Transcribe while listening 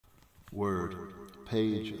Word,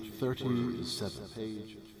 page 37,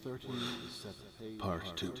 part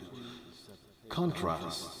 2.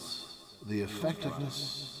 Contrasts the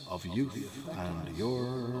effectiveness of youth and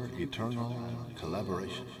your eternal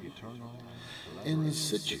collaboration. In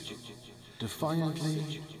situ,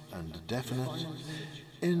 defiantly and definite,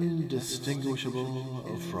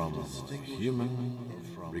 indistinguishable from human,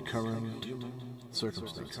 recurrent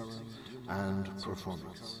circumstance and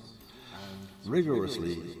performance.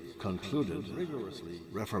 Rigorously concluded,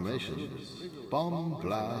 Reformation bomb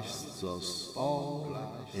blasts us all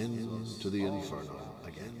into the inferno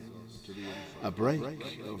again. A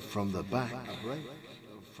break from the back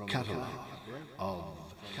catalogue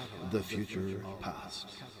of the future past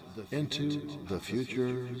into the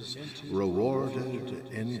future's rewarded,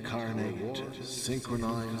 incarnate,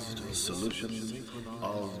 synchronized solution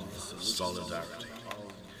of solidarity.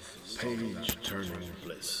 Page-turning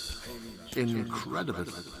bliss.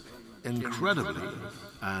 Incredibly,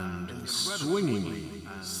 and swingingly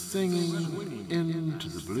singing into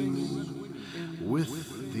the blue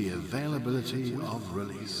with the availability of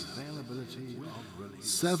release.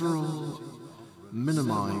 Several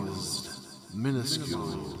minimized,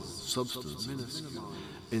 minuscule substances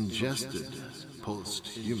ingested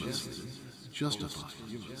posthumously, justified,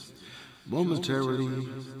 momentarily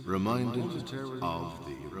reminded of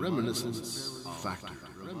the reminiscence factor.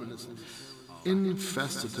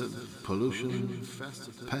 Infestative pollution,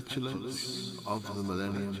 petulance of the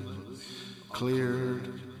millennium,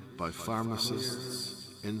 cleared by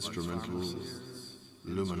pharmacists' instrumental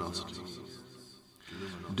luminosity.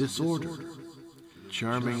 Disorder,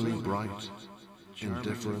 charmingly bright,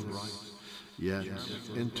 indifference, yet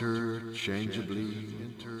interchangeably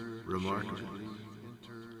remarkable.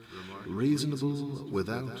 Reasonable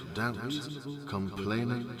without doubt,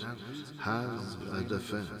 complainant has a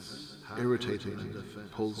defense. Irritating,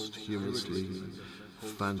 posthumously,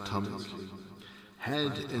 phantomic,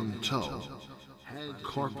 head in tow,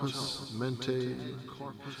 corpus mente,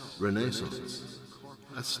 renaissance,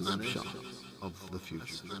 a snapshot of the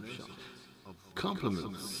future,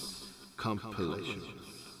 compliments, compilation,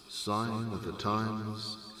 sign of the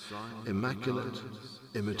times, immaculate,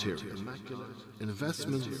 immaterial,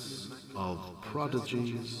 investments of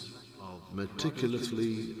prodigies,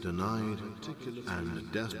 meticulously denied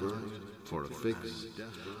and desperate for a fix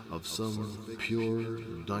of some pure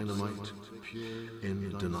dynamite in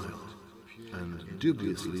denial, and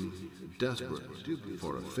dubiously desperate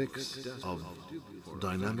for a fix of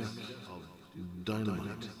dynamic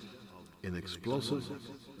dynamite in explosive,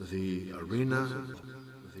 the arena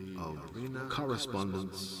of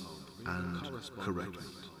correspondence and correctment.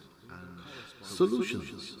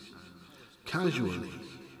 Solutions, casually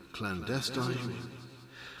clandestine,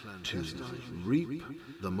 to reap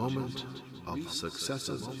the moment of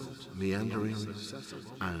successive meandering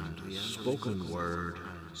and spoken word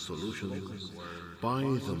solutions by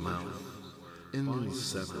the mouth,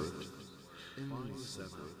 inseparate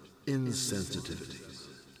insensitivities.